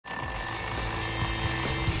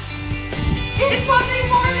It's Monday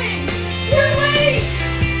morning! We're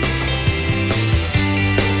late!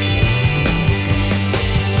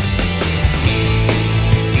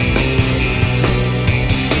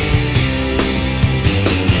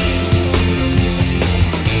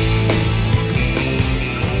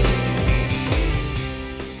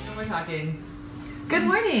 We're talking. Good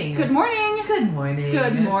morning. Good morning. Good morning.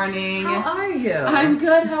 Good morning. How are you? I'm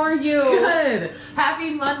good. How are you? Good.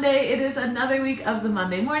 Happy Monday. It is another week of the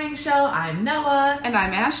Monday Morning Show. I'm Noah. And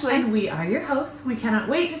I'm Ashley. And we are your hosts. We cannot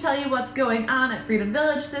wait to tell you what's going on at Freedom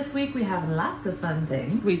Village this week. We have lots of fun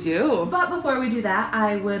things. We do. But before we do that,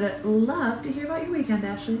 I would love to hear about your weekend,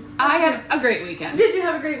 Ashley. I had a great weekend. Did you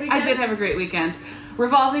have a great weekend? I did have a great weekend.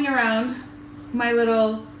 Revolving around my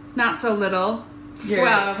little, not so little, Your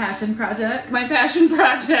passion project? my passion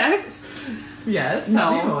project. Yes,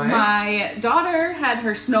 tell me more. My daughter had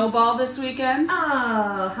her snowball this weekend. Oh,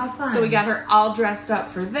 how fun. So we got her all dressed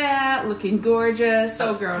up for that, looking gorgeous,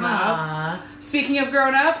 so grown up. Speaking of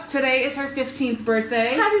grown up, today is her 15th birthday.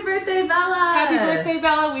 Happy birthday, Bella! Happy birthday,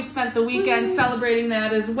 Bella. We spent the weekend celebrating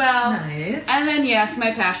that as well. Nice. And then, yes,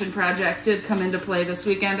 my passion project did come into play this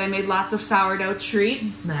weekend. I made lots of sourdough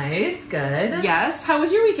treats. Nice, good. Yes. How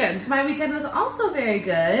was your weekend? My weekend was also very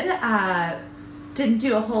good. Didn't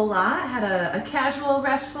do a whole lot. Had a casual,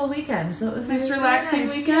 restful weekend, so it was Nice, very relaxing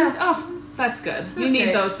nice. weekend? Yeah. Oh, that's good. You was need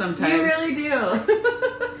great. those sometimes. You really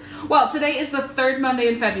do. Well, today is the third Monday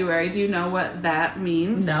in February. Do you know what that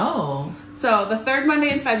means? No. So, the third Monday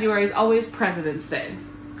in February is always President's Day.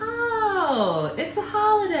 Oh, it's a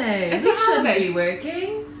holiday. It's we a holiday. shouldn't be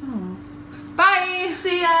working. Bye!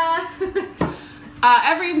 See ya.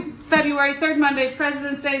 Every February, third Monday is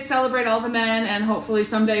President's Day. Celebrate all the men and hopefully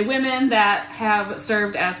someday women that have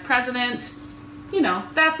served as president. You know,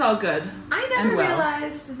 that's all good. I never And well.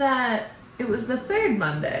 realized that it was the third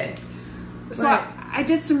Monday. So Right. I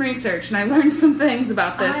did some research and I learned some things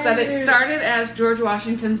about this. That it started as George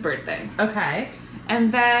Washington's birthday. Okay.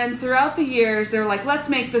 And then throughout the years, they were like, let's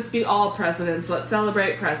make this be all presidents. Let's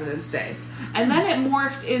celebrate President's Day. And then it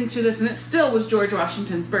morphed into this, and it still was George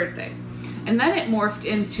Washington's birthday. And then it morphed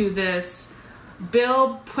into this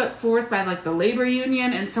bill put forth by like the labor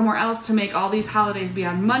union and somewhere else to make all these holidays be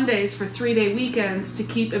on Mondays for 3-day weekends to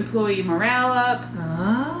keep employee morale up.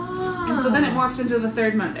 Oh. And so then it morphed into the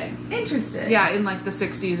third Monday. Interesting. Yeah, in like the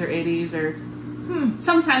 60s or 80s or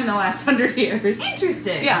sometime in the last 100 years.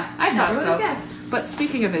 Interesting. Yeah, I thought Never so. would've guessed. But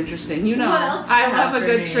speaking of interesting, you know, What else do I you love have a for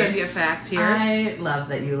good me? trivia fact here. I love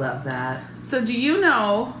that you love that. So do you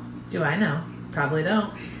know Do I know? Probably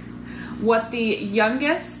don't. what the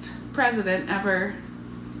youngest president ever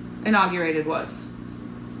inaugurated was?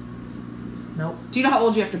 Nope. Do you know how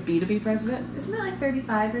old you have to be president? Isn't it like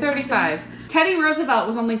 35 or 35. Teddy Roosevelt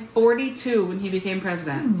was only 42 when he became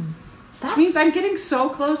president. something? Which means I'm getting so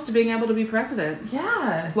close to being able to be president.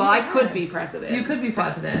 Yeah. Well, you I could are. be president. You could be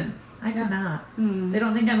president. I could not. They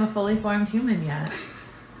don't think I'm a fully formed human yet.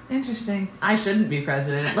 Interesting. I shouldn't be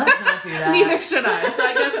president. Let's not do that. Neither should I. So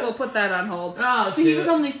I guess we'll put that on hold. Oh, so he shoot. was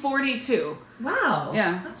only 42. Wow.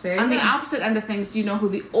 Yeah. That's very On good. the opposite end of things, do you know who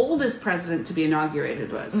the oldest president to be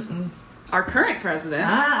inaugurated was? Our current president.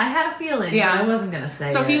 I had a feeling, Yeah. but I wasn't going to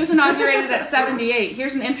say So it. he was inaugurated at 78.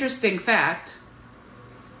 Here's an interesting fact.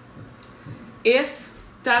 If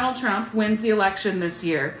Donald Trump wins the election this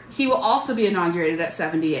year, he will also be inaugurated at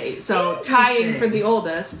 78. So tying Interesting. for the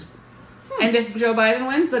oldest. And if Joe Biden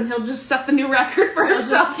wins, then he'll just set the new record for He'll just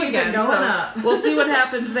himself keep it again. going So up. we'll see what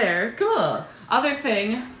happens there. Cool. Other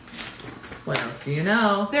thing, What else do you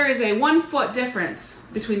know? there is a 1 foot difference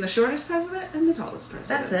between the shortest president and the tallest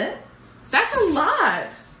president. That's it? That's a lot.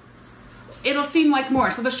 It'll seem like more.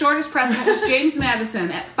 So the shortest president was James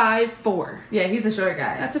Madison at 5'4". Yeah, he's a short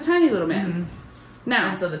guy. That's a tiny little man.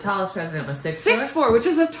 Now, And so the tallest president was 6'4"? 6'4", which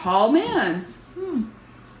is a tall man.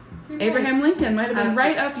 Abraham Lincoln might have been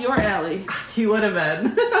right up your alley. He would have been.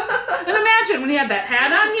 And imagine when he had that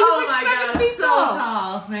hat on, he was Oh like my 7 god, feet so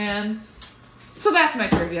tall, man. So that's my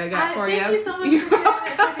trivia I got for Thank you so much You're for sharing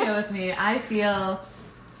welcome. that trivia with me. I feel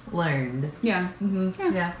learned. Yeah.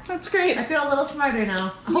 Yeah. That's great. I feel a little smarter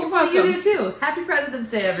now. You're Hopefully you welcome. do too. Happy President's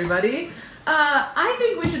Day, everybody. I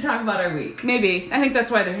think we should talk about our week. Maybe. I think that's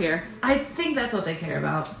why they're here. I think that's what they care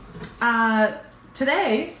about.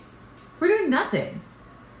 Today, we're doing nothing.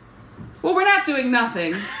 Well, we're not doing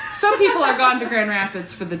nothing. Some people are gone to Grand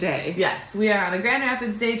Rapids for the day. Yes, we are on a Grand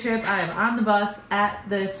Rapids day trip. I am on the bus at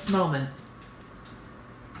this moment.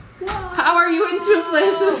 How are you in 2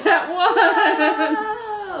 places at once?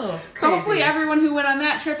 Oh, So hopefully crazy. everyone who went on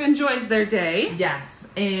that trip enjoys their day. Yes,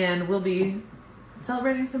 and we'll be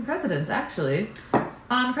celebrating some presidents, actually,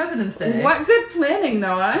 on President's Day. What good planning,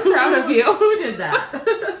 Noah. I'm proud of you. Who did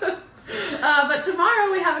that? But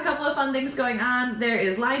tomorrow we have a couple of fun things going on. There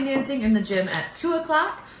is line dancing in the gym at 2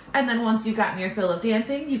 o'clock. And then once you've gotten your fill of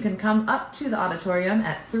dancing, you can come up to the auditorium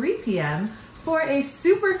at 3 p.m. for a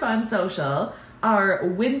super fun social, our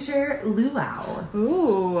winter luau.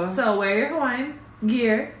 Ooh. So wear your Hawaiian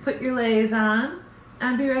gear, put your leis on,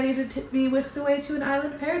 and be ready to be whisked away to an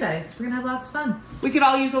island paradise. We're going to have lots of fun. We could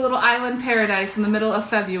all use a little island paradise in the middle of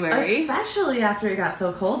February. Especially after it got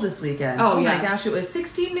so cold this weekend. Oh, my yeah. gosh, it was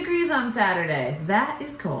 16 degrees on Saturday. That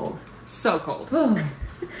is cold. So cold.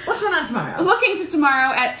 What's going on tomorrow? Looking to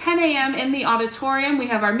tomorrow at 10 a.m. in the auditorium. We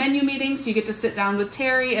have our menu meeting, so you get to sit down with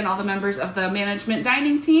Terry and all the members of the management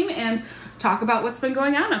dining team and talk about what's been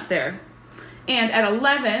going on up there. And at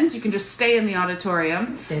 11, you can just stay in the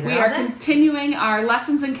auditorium. Stay there we all are day. continuing our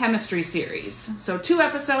Lessons in Chemistry series. So 2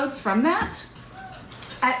 episodes from that.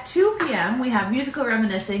 At 2 p.m., we have musical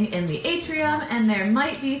reminiscing in the atrium, and there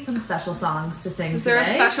might be some special songs to sing Is there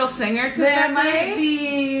today. a special singer today? There might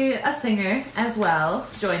be a singer as well,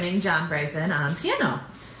 joining John Bryson on piano.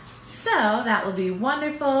 So that will be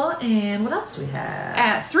wonderful. And what else do we have?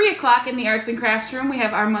 At 3 o'clock in the Arts and Crafts room, we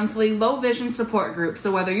have our monthly low vision support group.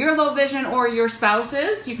 So whether you're low vision or your spouse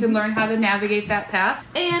is, you can learn how to navigate that path.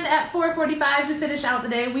 And at 4:45 to finish out the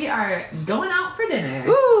day, we are going out for dinner.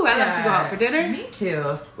 Ooh, I love to go out for dinner. Me too.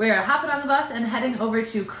 We're hopping on the bus and heading over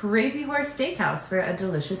to Crazy Horse Steakhouse for a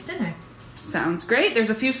delicious dinner. Sounds great. There's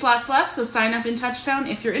a few slots left, so sign up in Touchtown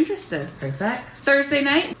if you're interested. Perfect. Thursday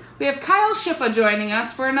night, we have Kyle Shippa joining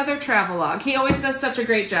us for another travelogue. He always does such a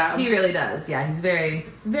great job. He really does. Yeah, he's very,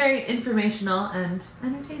 very informational and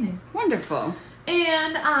entertaining. Wonderful.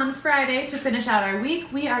 And on Friday, to finish out our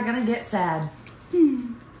week, we are going to get sad.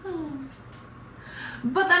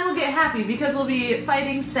 But then we'll get happy because we'll be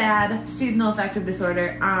fighting SAD, seasonal affective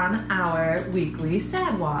disorder, on our weekly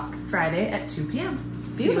SAD walk, Friday at 2 p.m.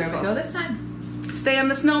 See where we Beautiful. go this time. Stay on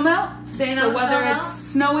the snow melt. Staying So on the whether snow it's melt,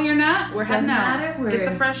 snowy or not, we're heading doesn't out. matter. We're Get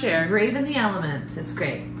the fresh air. braving the elements. It's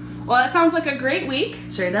great. Well, that sounds like a great week.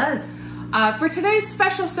 Sure does. For today's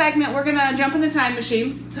special segment, we're gonna jump in a time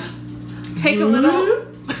machine, take a little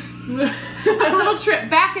trip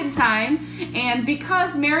back in time, and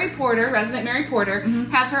because Mary Porter, resident Mary Porter,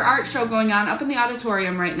 has her art show going on up in the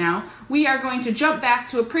auditorium right now, we are going to jump back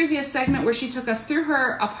to a previous segment where she took us through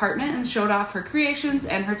her apartment and showed off her creations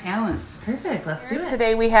and her talents. Perfect. Let's do it.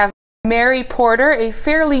 Today we have Mary Porter, a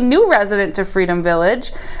fairly new resident to Freedom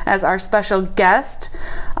Village, as our special guest.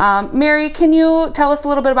 Mary, can you tell us a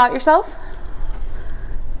little bit about yourself?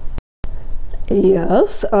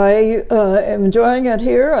 Yes, I am enjoying it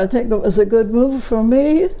here. I think it was a good move for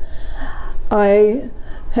me. I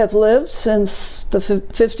have lived since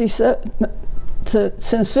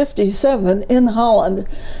since 57 in Holland,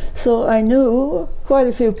 so I knew quite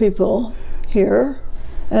a few people here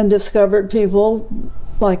and discovered people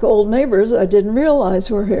like old neighbors I didn't realize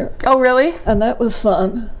were here. Oh, really? And that was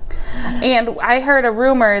fun. And I heard a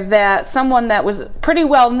rumor that someone that was pretty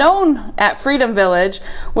well known at Freedom Village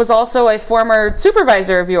was also a former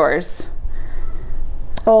supervisor of yours.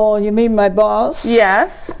 Oh, you mean my boss?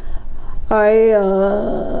 Yes.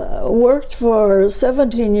 I worked for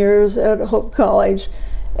 17 years at Hope College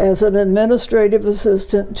as an administrative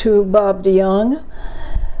assistant to Bob DeYoung,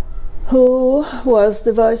 who was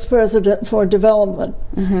the vice president for development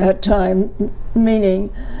at time,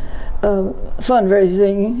 meaning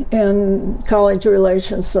fundraising and college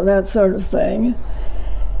relations and that sort of thing.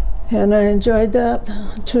 And I enjoyed that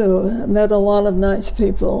too. I met a lot of nice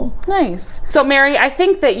people. Nice. So, Mary, I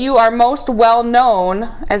think that you are most well known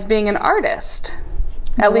as being an artist.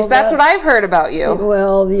 At least that's what I've heard about you.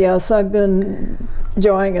 Well, yes, I've been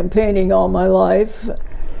drawing and painting all my life.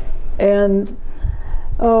 And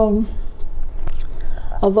although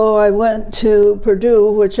I went to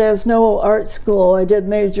Purdue, which has no art school, I did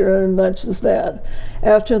major in much as that.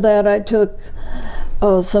 After that, I took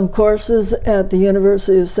some courses at the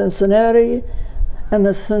University of Cincinnati and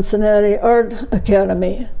the Cincinnati Art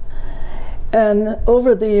Academy. And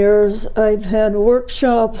over the years, I've had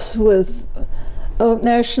workshops with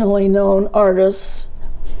nationally known artists,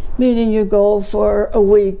 meaning you go for a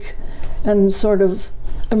week and sort of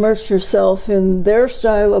immerse yourself in their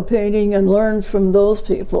style of painting and learn from those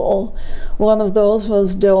people. One of those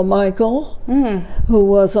was Del Michael, who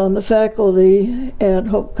was on the faculty at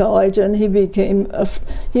Hope College, and he became,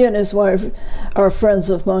 he and his wife are friends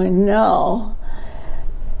of mine now.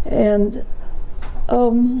 And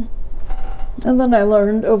then I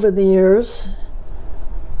learned over the years.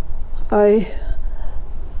 I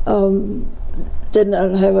did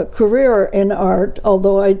not have a career in art,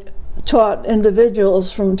 although I taught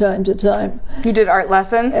individuals from time to time. You did art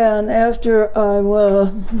lessons? And after I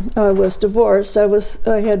was divorced,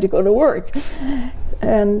 I had to go to work,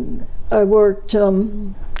 and I worked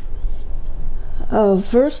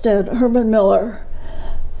first at Herman Miller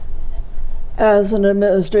as an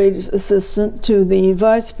administrative assistant to the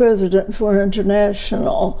vice president for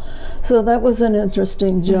international. So that was an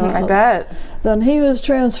interesting job. I bet. Then he was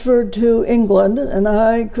transferred to England, and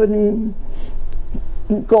I couldn't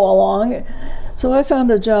go along. So I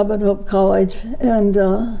found a job at Hope College, and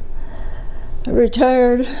I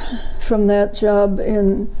retired from that job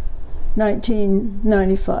in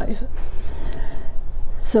 1995.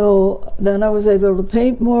 So then I was able to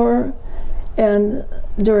paint more, and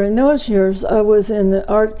during those years I was in the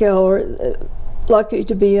art gallery, lucky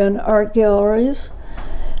to be in art galleries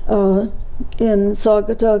in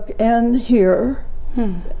Saugatuck and here,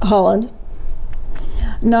 Holland.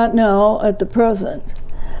 Not now, at the present.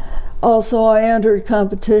 Also, I entered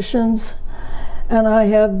competitions, and I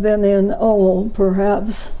have been in,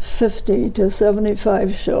 perhaps 50 to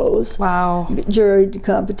 75 shows. Wow. Juried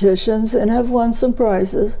competitions, and have won some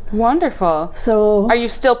prizes. Wonderful. So, are you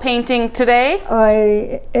still painting today?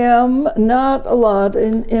 I am not a lot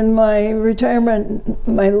in my retirement,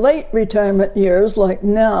 my late retirement years, like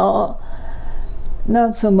now.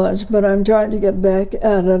 Not so much, but I'm trying to get back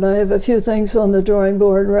at it. I have a few things on the drawing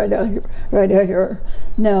board right out here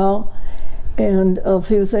now, and a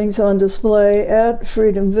few things on display at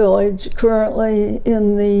Freedom Village, currently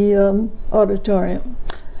in the auditorium.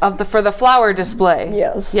 For the flower display?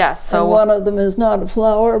 Yes. Yes. So and one of them is not a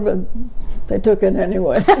flower, but they took it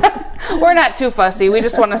anyway. We're not too fussy. We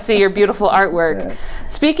just want to see your beautiful artwork. Yeah.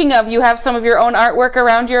 Speaking of, you have some of your own artwork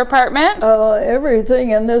around your apartment?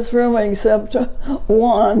 Everything in this room except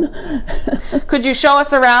one. Could you show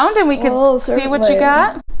us around and we can see what you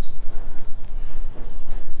got?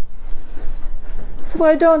 So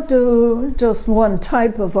I don't do just one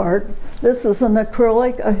type of art. This is an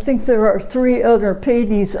acrylic. I think there are 3 other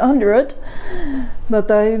paintings under it,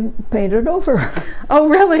 but I painted over. Oh,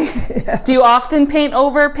 really? Yeah. Do you often paint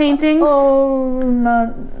over paintings? Oh,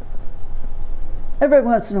 not every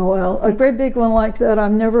once in a while. A great big one like that,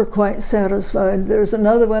 I'm never quite satisfied. There's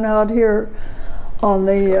another one out here on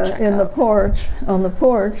the in the porch, on the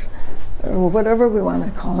porch, or whatever we want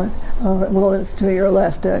to call it. Well, it's to your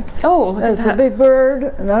left, Dick. Oh, look at It's that. a big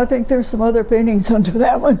bird, and I think there's some other paintings under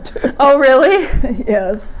that one too. Oh, really?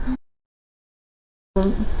 Yes.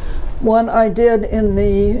 One I did in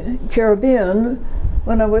the Caribbean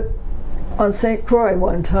when I was on St. Croix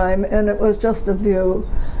one time, and it was just a view,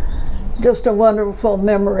 just a wonderful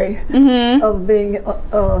memory of being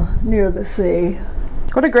near the sea.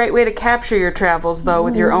 What a great way to capture your travels, though,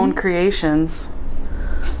 with your own creations.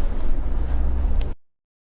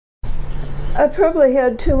 I probably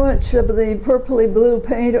had too much of the purpley blue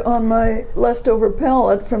paint on my leftover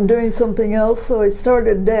palette from doing something else, so I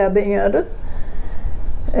started dabbing at it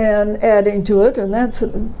and adding to it, and that's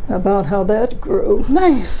about how that grew.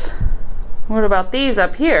 Nice. What about these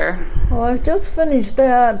up here? Well, I've just finished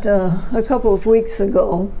that a couple of weeks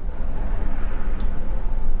ago,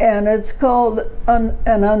 and it's called an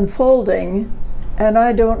unfolding, and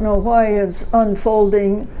I don't know why it's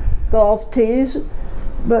unfolding golf tees,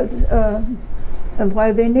 but and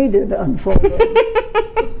why they needed unfolding.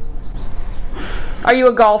 Are you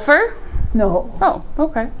a golfer? No. Oh,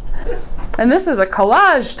 okay. And this is a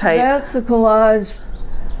collage type. That's a collage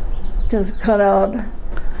just cut out.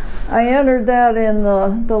 I entered that in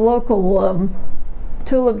the local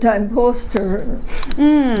Tulip Time poster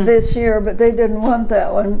this year, but they didn't want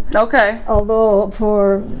that one. Okay. Although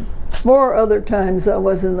for 4 other times I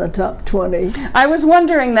was in the top 20. I was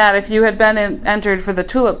wondering that if you had been entered for the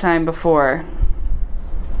Tulip Time before.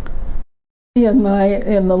 In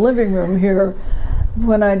the living room here,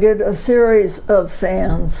 when I did a series of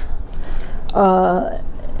fans,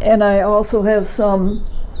 and I also have some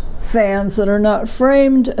fans that are not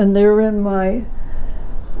framed, and they're in my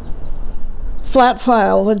flat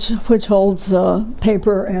file, which holds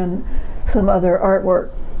paper and some other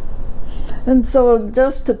artwork. And so,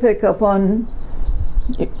 just to pick up on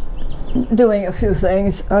doing a few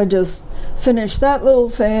things, I just finished that little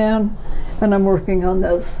fan, and I'm working on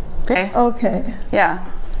this. Okay. Okay. Yeah.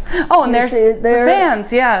 Oh, and You there's see the there?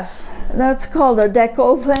 fans, yes. That's called a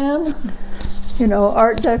deco fan. You know,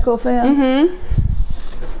 art deco fan.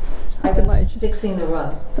 Mm-hmm. Look at my Fixing the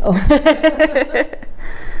rug.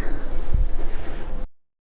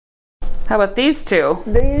 How about these two?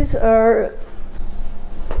 These are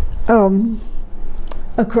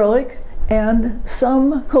acrylic and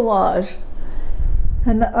some collage.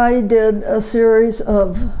 And I did a series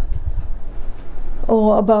of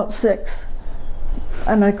Oh, about 6.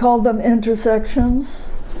 And I called them intersections.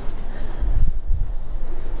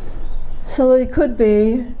 So they could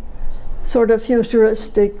be sort of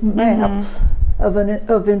futuristic maps of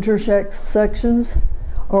intersections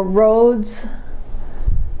or roads.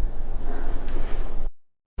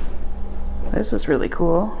 This is really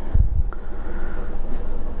cool.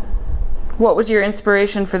 What was your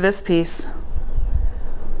inspiration for this piece?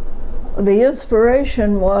 The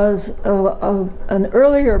inspiration was an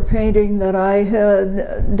earlier painting that I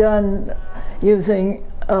had done using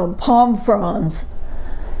palm fronds,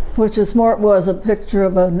 which was a picture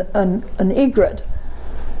of an egret,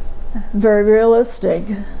 very realistic,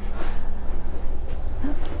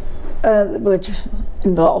 which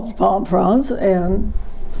involved palm fronds, and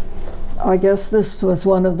I guess this was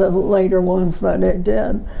one of the later ones that I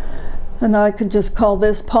did. And I could just call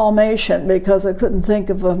this palmation because I couldn't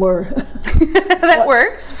think of a word. That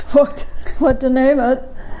works. What to name it.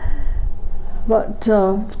 But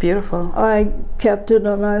it's beautiful. I kept it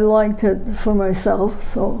and I liked it for myself.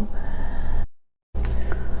 So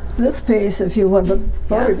this piece, if you want to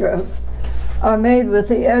photograph, I made with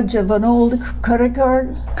the edge of an old credit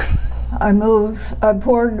card. I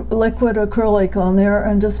poured liquid acrylic on there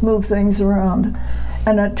and just moved things around.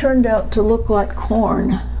 And it turned out to look like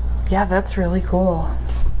corn. Yeah, that's really cool.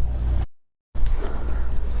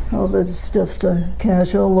 Oh, that's just a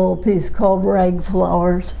casual little piece called Rag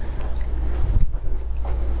Flowers.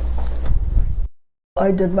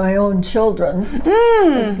 I did my own children.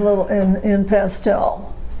 It's little in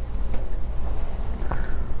pastel.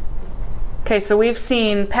 Okay, so we've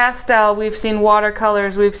seen pastel, we've seen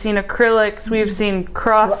watercolors, we've seen acrylics, we've seen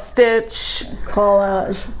cross stitch,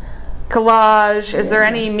 Collage. collage. Is there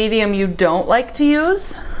any medium you don't like to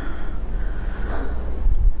use?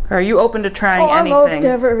 Or are you open to trying anything? I'm open to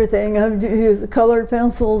everything. I've used colored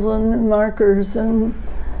pencils and markers and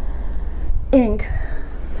ink.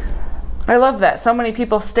 I love that. So many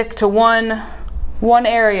people stick to one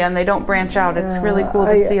area and they don't branch out. It's really cool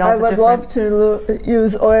to see all the different... I would love to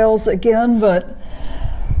use oils again, but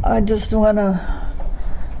I just want to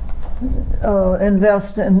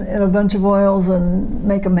invest in a bunch of oils and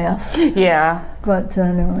make a mess. Yeah. But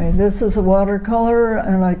anyway, this is a watercolor,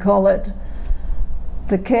 and I call it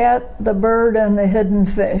The Cat, the Bird, and the Hidden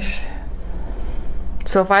Fish.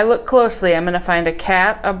 So if I look closely, I'm going to find a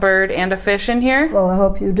cat, a bird, and a fish in here? Well, I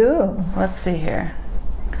hope you do. Let's see here.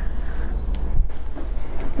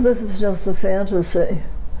 This is just a fantasy.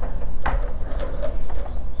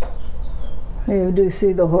 You do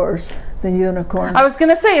see the horse, the unicorn. I was going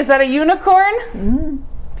to say, is that a unicorn? Mm-hmm.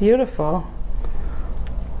 Beautiful.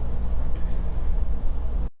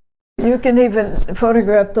 You can even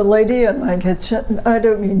photograph the lady in my kitchen. I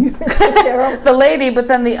don't mean you, Carol. The lady, but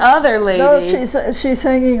then the other lady. No, she's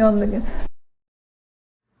hanging on the...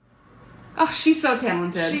 Oh, she's so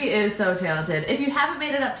talented. She is so talented. If you haven't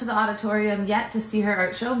made it up to the auditorium yet to see her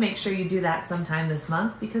art show, make sure you do that sometime this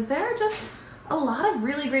month because there are just a lot of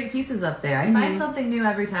really great pieces up there. I find something new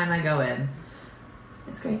every time I go in.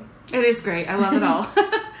 It's great. It is great. I love it all.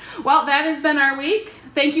 Well, that has been our week.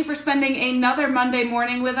 Thank you for spending another Monday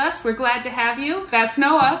morning with us. We're glad to have you. That's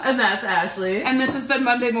Noah. And that's Ashley. And this has been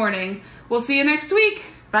Monday Morning. We'll see you next week.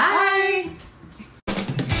 Bye. Bye.